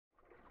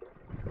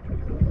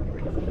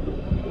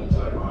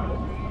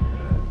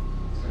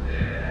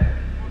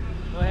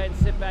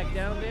back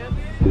down,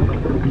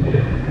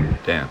 Dan.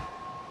 Dan.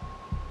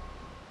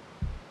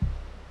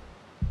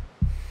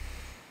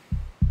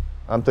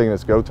 I'm thinking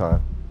it's go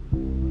time.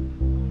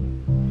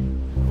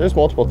 There's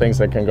multiple things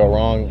that can go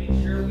wrong. Make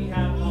sure we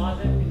have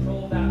positive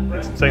control of that pressure.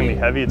 It's insanely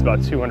heavy. It's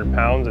about 200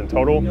 pounds in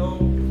total. We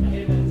don't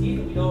hit him in the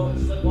teeth, we don't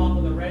slip off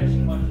with a wrench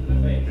and punch him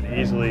in the face. Could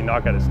easily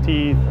knock out his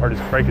teeth,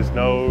 break his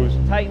nose.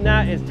 Tighten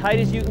that as tight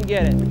as you can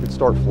get it. You could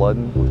start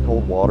flooding with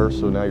cold water,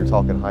 so now you're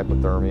talking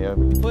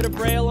hypothermia. Put a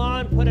braille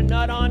on, put a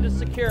nut on to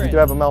secure You it. could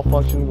have a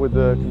malfunction with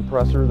the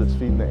compressor that's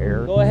feeding the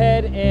air. Go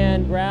ahead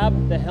and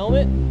grab the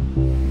helmet,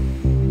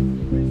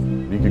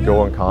 You could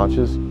go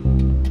unconscious.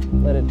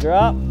 let it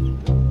drop.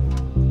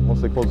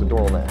 Once they close the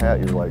door on that hat,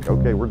 you're like,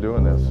 okay, we're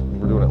doing this.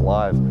 We're doing it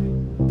live.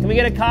 Can we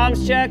get a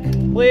comms check,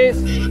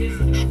 please?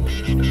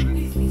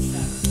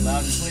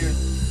 Loud and clear.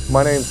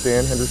 My name's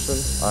Dan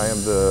Henderson. I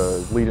am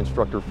the lead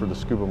instructor for the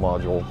scuba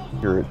module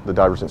here at the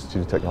Divers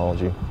Institute of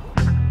Technology.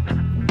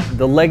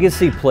 The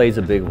legacy plays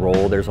a big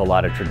role. There's a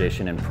lot of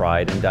tradition and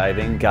pride in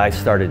diving. Guys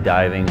started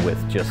diving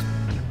with just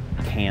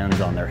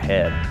cans on their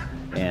head,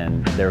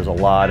 and there's a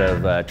lot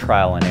of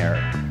trial and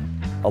error.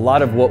 A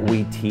lot of what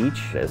we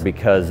teach is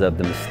because of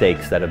the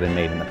mistakes that have been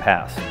made in the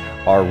past.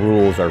 Our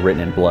rules are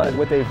written in blood.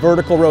 With a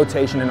vertical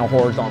rotation and a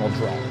horizontal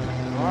draw.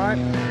 All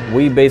right.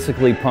 We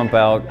basically pump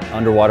out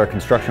underwater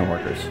construction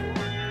workers.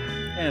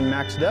 And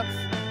max depth.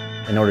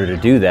 In order to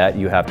do that,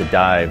 you have to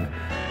dive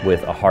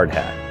with a hard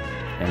hat.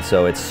 And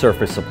so it's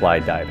surface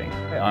supplied diving.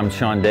 I'm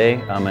Sean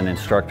Day. I'm an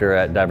instructor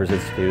at Divers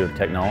Institute of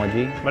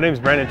Technology. My name is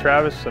Brandon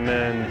Travis. I'm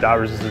in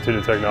Divers Institute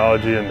of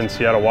Technology in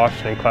Seattle,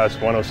 Washington, class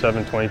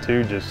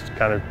 10722, just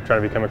kind of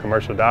trying to become a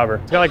commercial diver.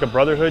 It's kind of like a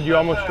brotherhood you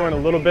almost join a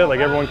little bit, like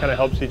everyone kind of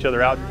helps each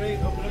other out.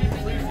 Nice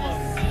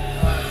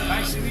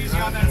and easy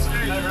on that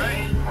stage,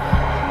 right?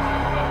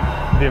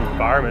 The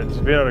environment,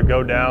 just being able to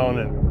go down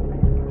and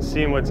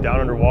seeing what's down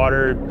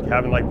underwater,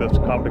 having like those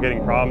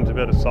complicating problems to be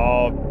able to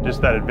solve,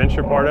 just that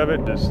adventure part of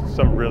it, just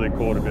something really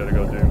cool to be able to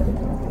go do.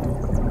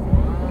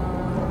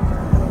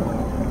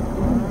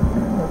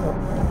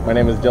 My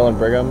name is Dylan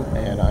Brigham,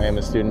 and I am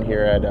a student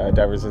here at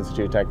Divers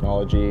Institute of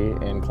Technology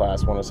in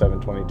class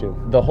 10722.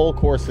 The whole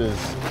course is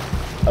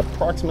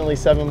approximately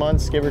 7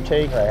 months, give or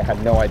take. I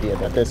had no idea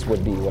that this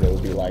would be what it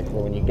would be like. But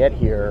when you get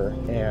here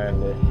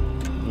and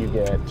you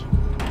get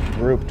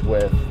grouped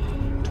with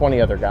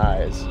 20 other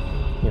guys,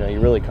 you know, you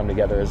really come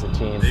together as a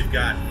team. They've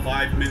got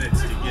 5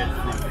 minutes to get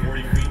from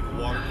 40 feet in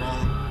the water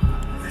column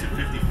to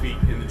 50 feet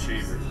in the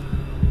chamber.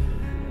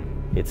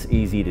 It's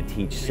easy to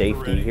teach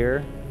safety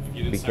here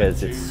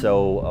because it's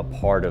so a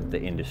part of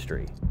the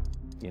industry.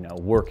 You know,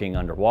 working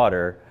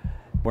underwater,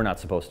 we're not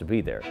supposed to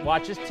be there.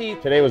 Watch his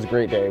teeth. Today was a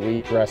great day.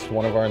 We dressed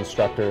one of our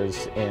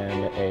instructors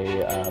in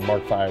a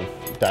Mark V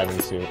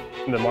diving suit.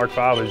 The Mark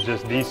V was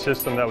just the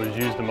system that was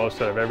used the most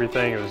out of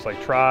everything. It was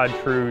like tried,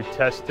 true,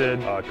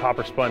 tested,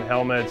 copper spun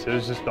helmets. It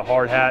was just the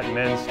hard hat,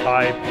 men's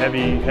type,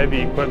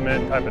 heavy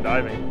equipment type of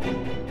diving.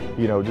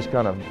 You know, just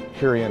kind of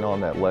carrying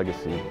on that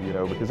legacy, you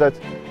know, because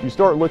you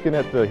start looking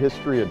at the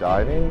history of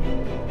diving,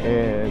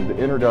 and the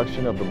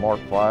introduction of the Mark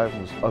V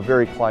was a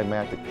very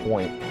climactic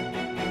point.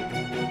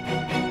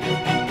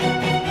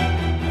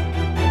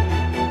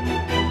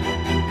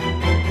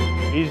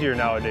 Easier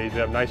nowadays. We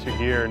have nicer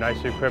gear,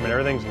 nicer equipment,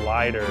 everything's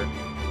lighter.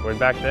 Where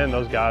back then,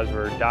 those guys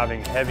were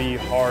diving heavy,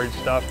 hard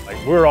stuff. Like,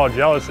 we were all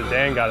jealous that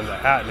Dan got in the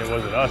hat and it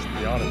wasn't us, to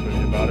be honest with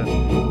you about it.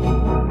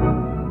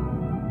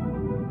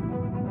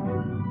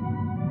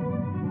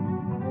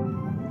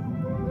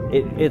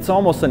 It's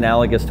almost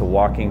analogous to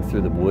walking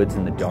through the woods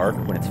in the dark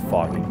when it's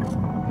foggy.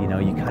 You know,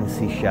 you kind of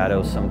see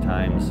shadows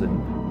sometimes,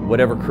 and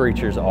whatever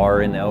creatures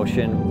are in the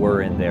ocean,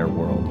 we're in their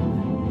world.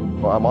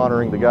 Well, I'm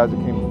honoring the guys that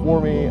came before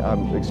me.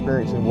 I'm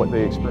experiencing what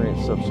they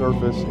experienced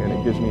subsurface, and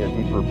it gives me a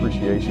deeper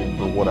appreciation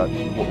for what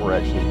we're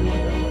actually doing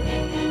down there.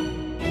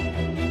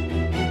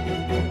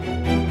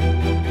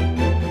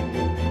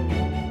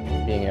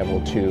 Being able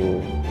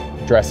to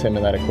dress him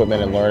in that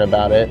equipment and learn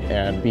about it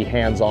and be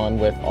hands-on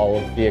with all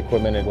of the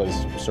equipment, it was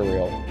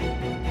surreal.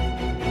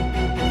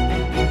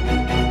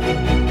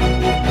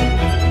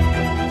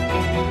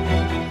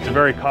 It's a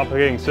very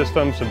complicating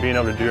system, so being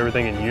able to do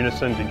everything in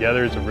unison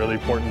together is a really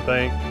important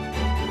thing.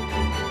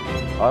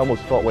 I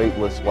almost felt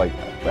weightless, like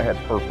I had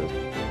purpose.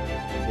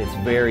 It's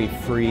very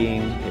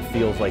freeing. It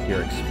feels like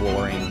you're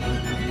exploring.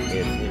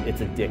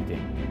 It's addicting.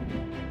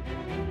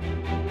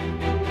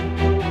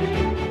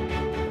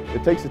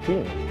 It takes a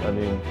team. I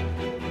mean,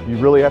 you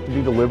really have to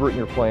be deliberate in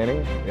your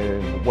planning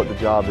and what the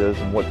job is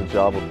and what the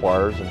job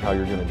requires and how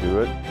you're going to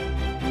do it.